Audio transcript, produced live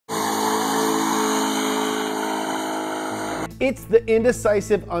It's the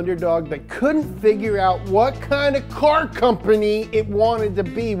indecisive underdog that couldn't figure out what kind of car company it wanted to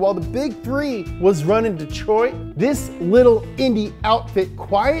be. While the big three was running Detroit, this little indie outfit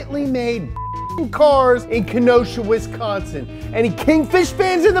quietly made cars in Kenosha, Wisconsin. Any Kingfish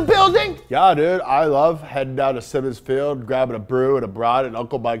fans in the building? Yeah, dude, I love heading down to Simmons Field, grabbing a brew and a brat at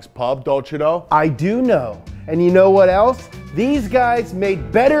Uncle Mike's pub, don't you know? I do know. And you know what else? These guys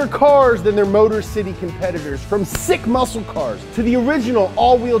made better cars than their Motor City competitors, from sick muscle cars to the original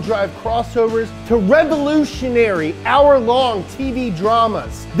all-wheel drive crossovers to revolutionary hour-long TV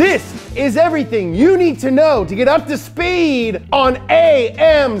dramas. This is everything you need to know to get up to speed on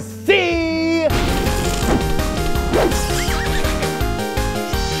AMC.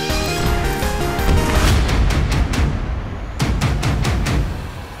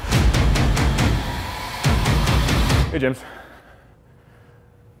 Hey, James.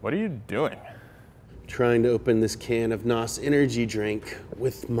 What are you doing? Trying to open this can of NOS energy drink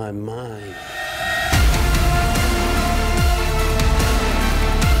with my mind.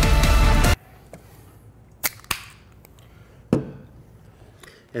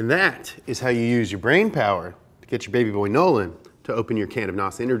 And that is how you use your brain power to get your baby boy Nolan to open your can of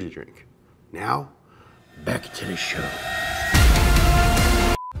NOS energy drink. Now, back to the show.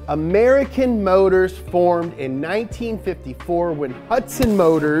 American Motors formed in 1954 when Hudson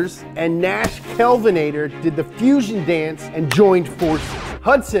Motors and Nash Kelvinator did the fusion dance and joined forces.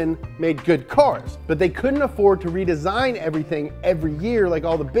 Hudson made good cars, but they couldn't afford to redesign everything every year like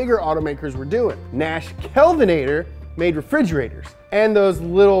all the bigger automakers were doing. Nash Kelvinator made refrigerators and those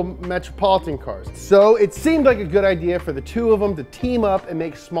little metropolitan cars. So it seemed like a good idea for the two of them to team up and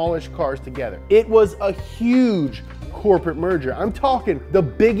make smallish cars together. It was a huge corporate merger. I'm talking the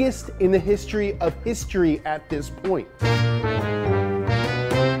biggest in the history of history at this point.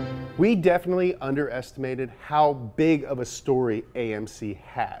 We definitely underestimated how big of a story AMC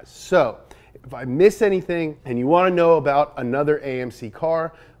has. So if I miss anything and you want to know about another AMC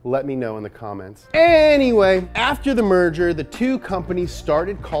car, let me know in the comments. Anyway, after the merger, the two companies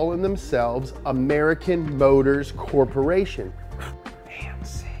started calling themselves American Motors Corporation.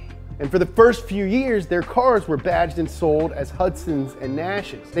 AMC. And for the first few years, their cars were badged and sold as Hudsons and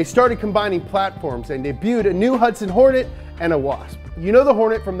Nashes. They started combining platforms and debuted a new Hudson Hornet and a Wasp. You know the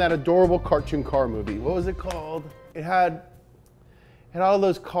Hornet from that adorable cartoon car movie. What was it called? It had all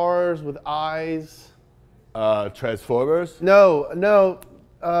those cars with eyes. Transformers? No.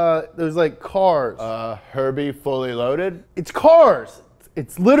 There's like cars. Herbie Fully Loaded? It's cars.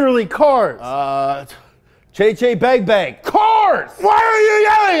 It's literally cars. Che Bang Bang. Cars! Why are you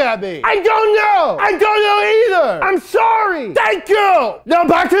yelling at me? I don't know. I don't know either. I'm sorry. Thank you. Now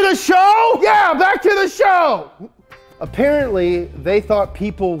back to the show? Yeah, back to the show. Apparently, they thought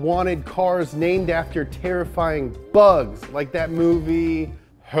people wanted cars named after terrifying bugs, like that movie,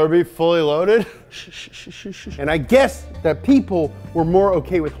 Herbie Fully Loaded? And I guess that people were more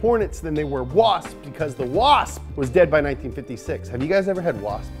okay with Hornets than they were Wasp because the Wasp was dead by 1956. Have you guys ever had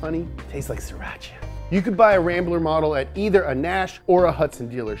Wasp honey? Tastes like sriracha. You could buy a Rambler model at either a Nash or a Hudson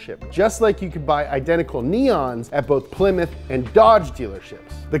dealership, just like you could buy identical Neons at both Plymouth and Dodge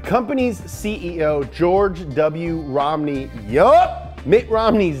dealerships. The company's CEO, George W. Romney, Mitt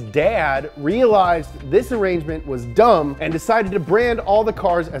Romney's dad, realized this arrangement was dumb and decided to brand all the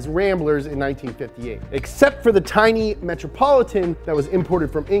cars as Ramblers in 1958, except for the tiny Metropolitan that was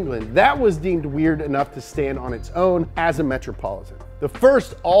imported from England. That was deemed weird enough to stand on its own as a Metropolitan. The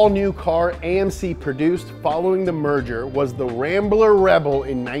first all-new car AMC produced following the merger was the Rambler Rebel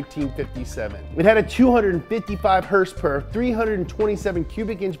in 1957. It had a 255 horsepower, 327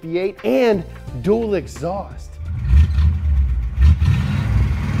 cubic inch V8 and dual exhaust.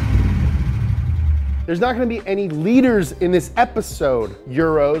 There's not gonna be any leaders in this episode,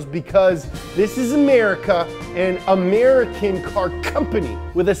 Euros, because this is America, an American car company.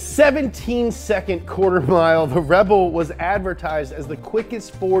 With a 17-second quarter mile, the Rebel was advertised as the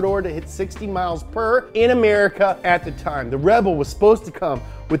quickest four-door to hit 60 miles per in America at the time. The Rebel was supposed to come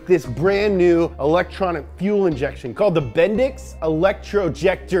with this brand new electronic fuel injection called the Bendix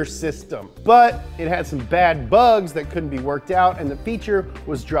Electrojector System. But it had some bad bugs that couldn't be worked out, and the feature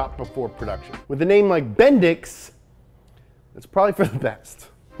was dropped before production. With a name like Bendix, it's probably for the best.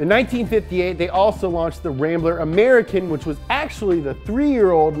 In 1958, they also launched the Rambler American, which was actually the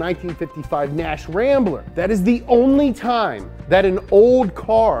 3-year-old 1955 Nash Rambler. That is the only time that an old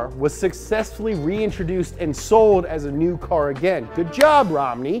car was successfully reintroduced and sold as a new car again. Good job,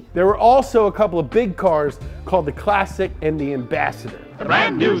 Romney. There were also a couple of big cars called the Classic and the Ambassador. The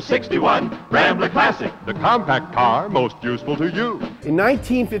brand new 61 Rambler Classic, the compact car most useful to you. In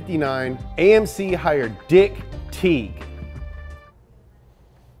 1959, AMC hired Dick Teague.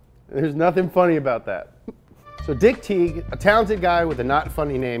 There's nothing funny about that. So Dick Teague, a talented guy with a not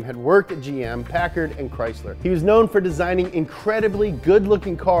funny name, had worked at GM, Packard, and Chrysler. He was known for designing incredibly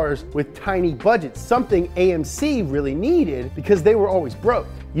good-looking cars with tiny budgets, something AMC really needed because they were always broke.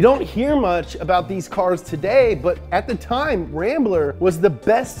 You don't hear much about these cars today, but at the time, Rambler was the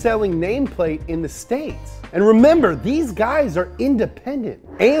best-selling nameplate in the States. And remember, these guys are independent.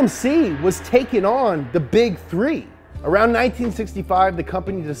 AMC was taking on the big three. Around 1965, the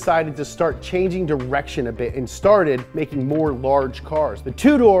company decided to start changing direction a bit and started making more large cars. The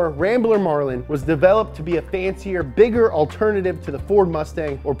two-door Rambler Marlin was developed to be a fancier, bigger alternative to the Ford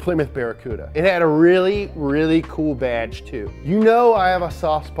Mustang or Plymouth Barracuda. It had a really, really cool badge too. You know I have a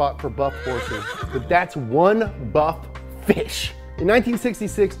soft spot for buff horses, but that's one buff fish. In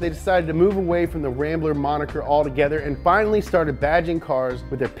 1966, they decided to move away from the Rambler moniker altogether and finally started badging cars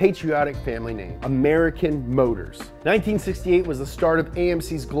with their patriotic family name, American Motors. 1968 was the start of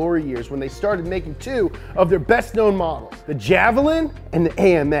AMC's glory years when they started making two of their best known models, the Javelin and the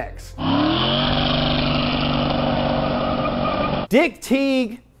AMX. Dick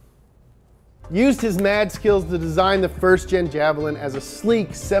Teague used his mad skills to design the first-gen Javelin as a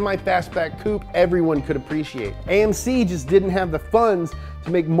sleek, semi-fastback coupe everyone could appreciate. AMC just didn't have the funds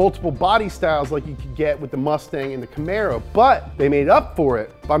to make multiple body styles like you could get with the Mustang and the Camaro, but they made up for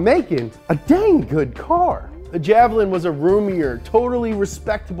it by making a dang good car. The Javelin was a roomier, totally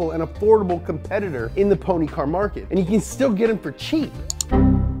respectable and affordable competitor in the pony car market, and you can still get them for cheap.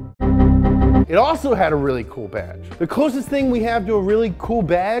 It also had a really cool badge. The closest thing we have to a really cool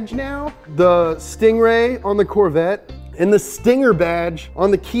badge now, the Stingray on the Corvette and the Stinger badge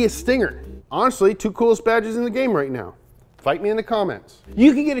on the Kia Stinger. Honestly, two coolest badges in the game right now. Fight me in the comments.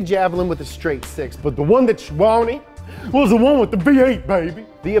 You can get a Javelin with a straight six, but the one that you wanted was the one with the V8, baby.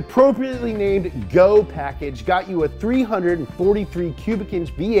 The appropriately named Go package got you a 343 cubic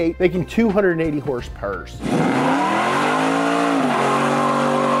inch V8 making 280 horsepower.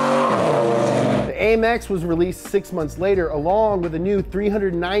 AMX was released 6 months later, along with a new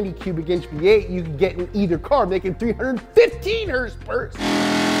 390 cubic inch V8 you could get in either car, making 315 horsepower.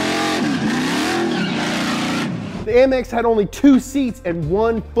 The AMX had only 2 seats and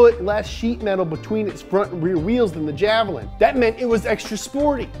 1 foot less sheet metal between its front and rear wheels than the Javelin. That meant it was extra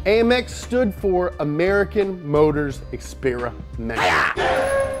sporty. AMX stood for American Motors Experimental.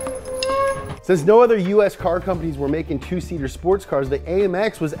 Since no other US car companies were making 2-seater sports cars, the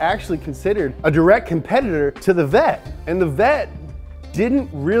AMX was actually considered a direct competitor to the Vette. And the Vette didn't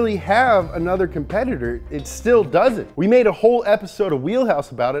really have another competitor. It still doesn't. We made a whole episode of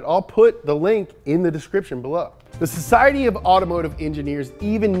Wheelhouse about it. I'll put the link in the description below. The Society of Automotive Engineers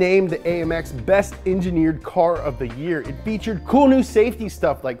even named the AMX Best Engineered Car of the Year. It featured cool new safety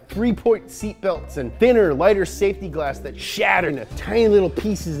stuff like 3-point seat belts and thinner, lighter safety glass that shattered into tiny little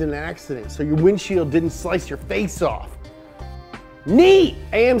pieces in an accident so your windshield didn't slice your face off. Neat!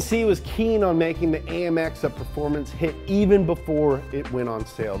 AMC was keen on making the AMX a performance hit even before it went on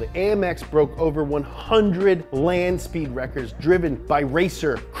sale. The AMX broke over 100 land speed records driven by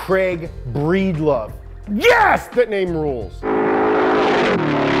racer Craig Breedlove. Yes! That name rules.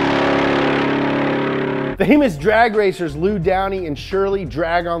 Famous drag racers Lou Downey and Shirley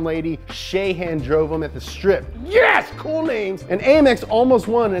Drag-On Lady Shahan drove them at the Strip. Yes! Cool names! And AMX almost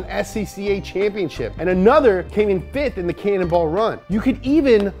won an SCCA championship, and another came in 5th in the Cannonball Run. You could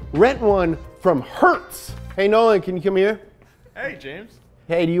even rent one from Hertz. Hey Nolan, can you come here? Hey, James.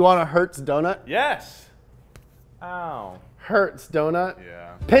 Hey, do you want a Hertz donut? Yes. Ow. Hertz donut? Yeah.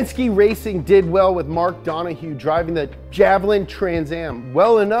 Penske Racing did well with Mark Donohue driving the Javelin Trans Am,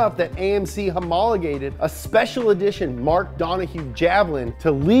 well enough that AMC homologated a special edition Mark Donohue Javelin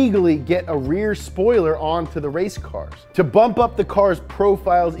to legally get a rear spoiler onto the race cars. To bump up the car's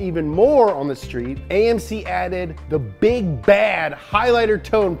profiles even more on the street, AMC added the Big Bad highlighter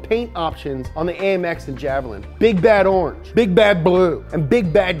tone paint options on the AMX and Javelin. Big Bad Orange, Big Bad Blue, and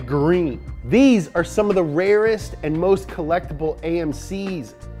Big Bad Green. These are some of the rarest and most collectible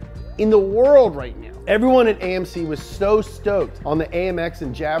AMCs in the world right now. Everyone at AMC was so stoked on the AMX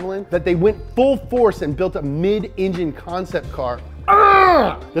and Javelin that they went full force and built a mid-engine concept car.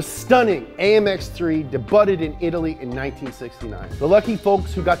 The stunning AMX3 debuted in Italy in 1969. The lucky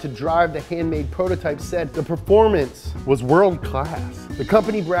folks who got to drive the handmade prototype said the performance was world class. The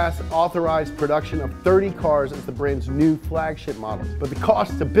company brass authorized production of 30 cars as the brand's new flagship models, but the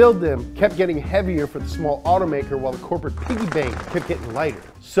cost to build them kept getting heavier for the small automaker while the corporate piggy bank kept getting lighter.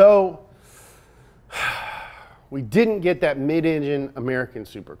 So, we didn't get that mid-engine American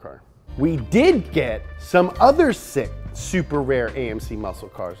supercar. We did get some other sick super rare AMC muscle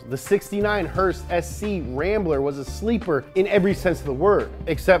cars. The 69 Hearst SC Rambler was a sleeper in every sense of the word,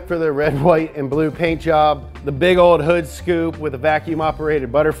 except for the red, white, and blue paint job, the big old hood scoop with a vacuum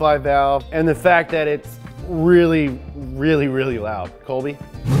operated butterfly valve, and the fact that it's really, really, really loud. Colby?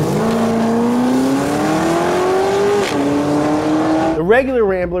 The regular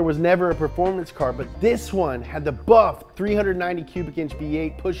Rambler was never a performance car, but this one had the buff 390 cubic inch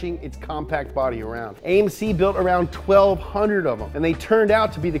V8 pushing its compact body around. AMC built around 1,200 of them, and they turned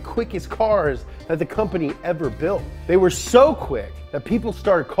out to be the quickest cars that the company ever built. They were so quick that people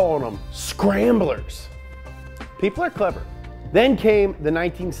started calling them scramblers. People are clever. Then came the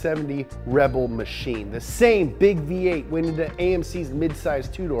 1970 Rebel machine. The same big V8 went into AMC's mid-size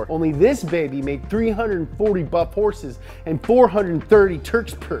two-door, only this baby made 340 buff horses and 430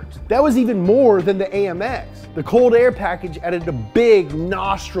 Turks purrs. That was even more than the AMX. The cold air package added a big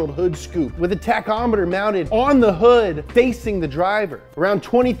nostrilled hood scoop with a tachometer mounted on the hood facing the driver. Around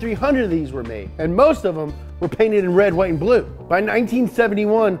 2,300 of these were made, and most of them were painted in red, white, and blue. By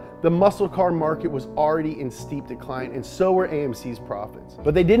 1971, the muscle car market was already in steep decline, and so were AMC's profits.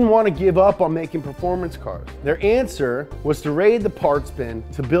 But they didn't want to give up on making performance cars. Their answer was to raid the parts bin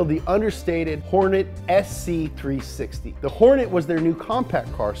to build the understated Hornet SC360. The Hornet was their new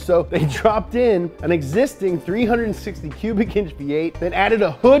compact car, so they dropped in an existing 360 cubic inch V8, then added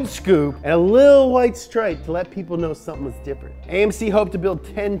a hood scoop and a little white stripe to let people know something was different. AMC hoped to build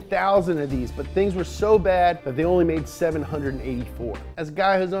 10,000 of these, but things were so bad that they only made 784. As a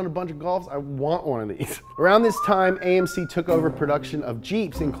guy who's owned a bunch of Golfs, I want one of these. Around this time, AMC took over production of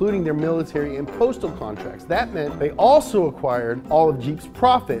Jeeps, including their military and postal contracts. That meant they also acquired all of Jeep's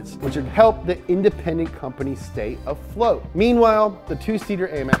profits, which had helped the independent company stay afloat. Meanwhile, the two-seater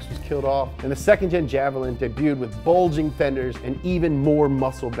AMX was killed off, and the second-gen Javelin debuted with bulging fenders and even more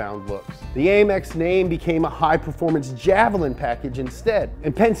muscle-bound looks. The AMX name became a high-performance Javelin package instead,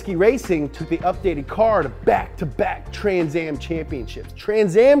 and Penske Racing took the updated car to back-to-back Trans Am championships.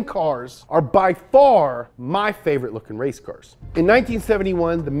 Trans Am cars are by far my favorite looking race cars. In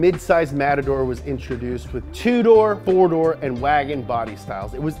 1971, the mid-size Matador was introduced with two-door, four-door, and wagon body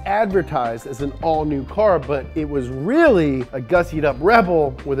styles. It was advertised as an all-new car, but it was really a gussied-up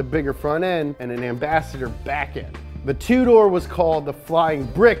Rebel with a bigger front end and an Ambassador back end. The two-door was called the Flying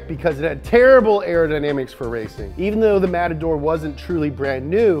Brick because it had terrible aerodynamics for racing. Even though the Matador wasn't truly brand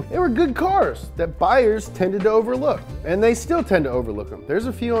new, they were good cars that buyers tended to overlook. And they still tend to overlook them. There's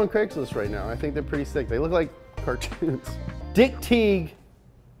a few on Craigslist right now. I think they're pretty sick. They look like cartoons. Dick Teague.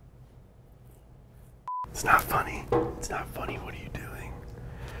 It's not funny. It's not funny. What are you doing?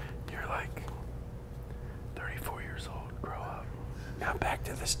 You're like 34 years old. Grow up. Now back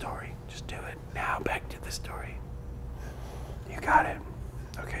to the story. Just do it. Now back to the story. You got it.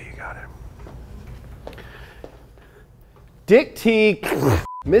 Okay, you got it. Dick Teague,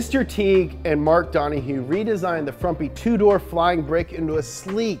 Mr. Teague and Mark Donahue redesigned the frumpy two-door Flying Brick into a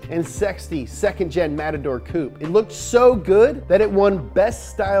sleek and sexy second-gen Matador coupe. It looked so good that it won Best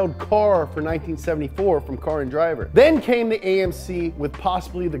Styled Car for 1974 from Car and Driver. Then came the AMC with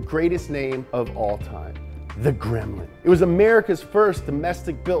possibly the greatest name of all time. The Gremlin. It was America's first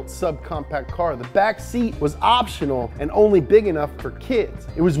domestic-built subcompact car. The back seat was optional and only big enough for kids.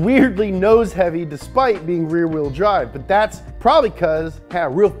 It was weirdly nose-heavy despite being rear-wheel drive, but that's probably because it had a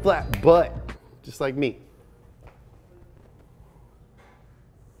real flat butt, just like me.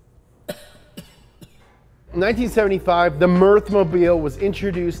 In 1975, the Mirthmobile was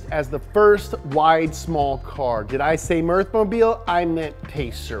introduced as the first wide small car. Did I say Mirthmobile? I meant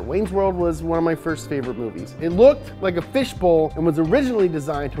Pacer. Wayne's World was one of my first favorite movies. It looked like a fishbowl and was originally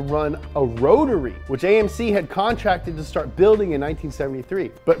designed to run a rotary, which AMC had contracted to start building in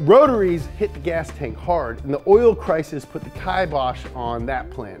 1973. But rotaries hit the gas tank hard, and the oil crisis put the kibosh on that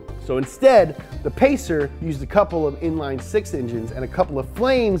plan. So instead, the Pacer used a couple of inline-six engines, and a couple of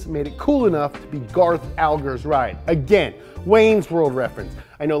flames made it cool enough to be Garth Alger's ride. Again, Wayne's World reference.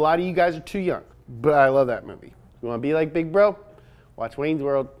 I know a lot of you guys are too young, but I love that movie. You wanna be like Big Bro? Watch Wayne's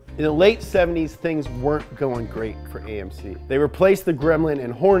World. In the late 70s, things weren't going great for AMC. They replaced the Gremlin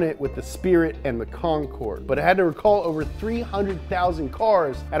and Hornet with the Spirit and the Concorde, but it had to recall over 300,000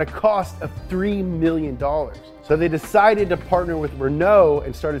 cars at a cost of $3 million. So they decided to partner with Renault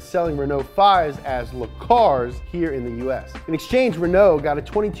and started selling Renault 5s as Le Cars here in the US. In exchange, Renault got a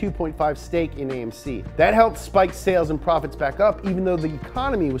 22.5 stake in AMC. That helped spike sales and profits back up, even though the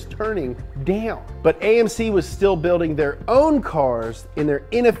economy was turning down. But AMC was still building their own cars in their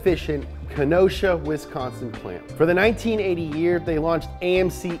inefficient Kenosha, Wisconsin plant. For the 1980 year, they launched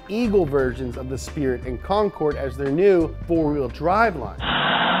AMC Eagle versions of the Spirit and Concorde as their new four-wheel drive line.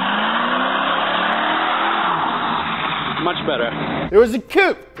 much better. There was a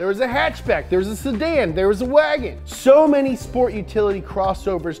coupe, there was a hatchback, there was a sedan, there was a wagon. So many sport utility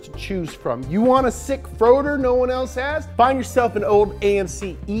crossovers to choose from. You want a sick Froder no one else has? Find yourself an old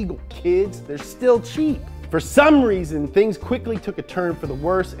AMC Eagle, kids. They're still cheap. For some reason, things quickly took a turn for the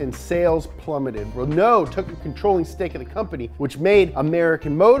worse and sales plummeted. Renault took a controlling stake in the company, which made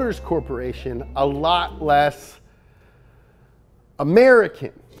American Motors Corporation a lot less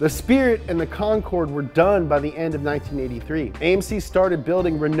American. The Spirit and the Concorde were done by the end of 1983. AMC started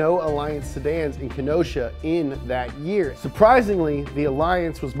building Renault Alliance sedans in Kenosha in that year. Surprisingly, the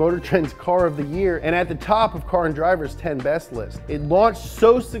Alliance was Motor Trend's Car of the Year and at the top of Car and Driver's 10 Best list. It launched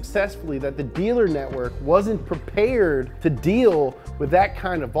so successfully that the dealer network wasn't prepared to deal with that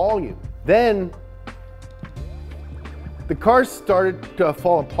kind of volume. Then, the cars started to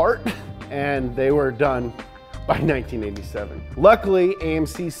fall apart and they were done by 1987. Luckily,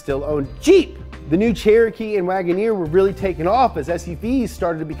 AMC still owned Jeep. The new Cherokee and Wagoneer were really taking off as SUVs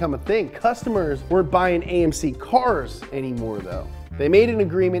started to become a thing. Customers weren't buying AMC cars anymore though. They made an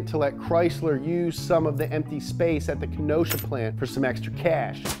agreement to let Chrysler use some of the empty space at the Kenosha plant for some extra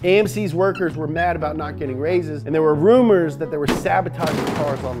cash. AMC's workers were mad about not getting raises, and there were rumors that they were sabotaging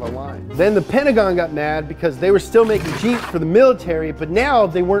cars on the line. Then the Pentagon got mad because they were still making Jeeps for the military, but now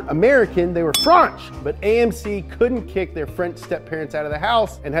they weren't American, they were French. But AMC couldn't kick their French step-parents out of the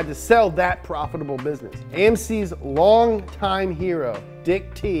house and had to sell that profitable business. AMC's longtime hero,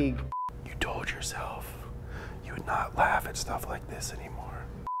 Dick Teague, you told yourself you would not laugh at stuff like this anymore.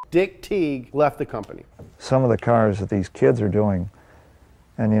 Dick Teague left the company. Some of the cars that these kids are doing,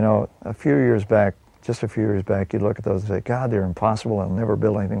 and you know, just a few years back, you'd look at those and say, God, they're impossible, I'll never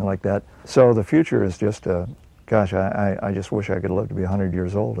build anything like that. So the future is just, gosh, I just wish I could live to be 100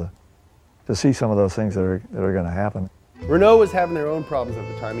 years old to see some of those things that are going to happen. Renault was having their own problems at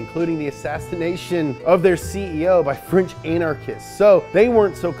the time, including the assassination of their CEO by French anarchists. So they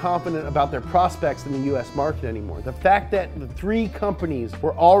weren't so confident about their prospects in the US market anymore. The fact that the three companies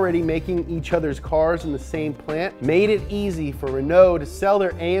were already making each other's cars in the same plant made it easy for Renault to sell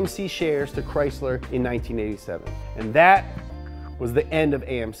their AMC shares to Chrysler in 1987. And that was the end of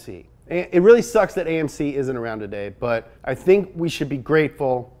AMC. It really sucks that AMC isn't around today, but I think we should be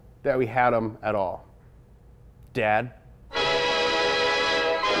grateful that we had them at all. Dad?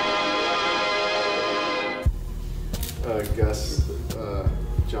 Gus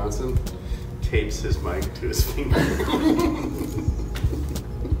Johnson tapes his mic to his finger.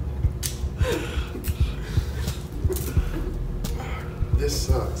 This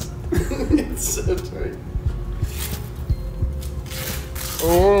sucks. It's so tight.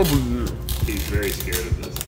 Oh, he's very scared of this.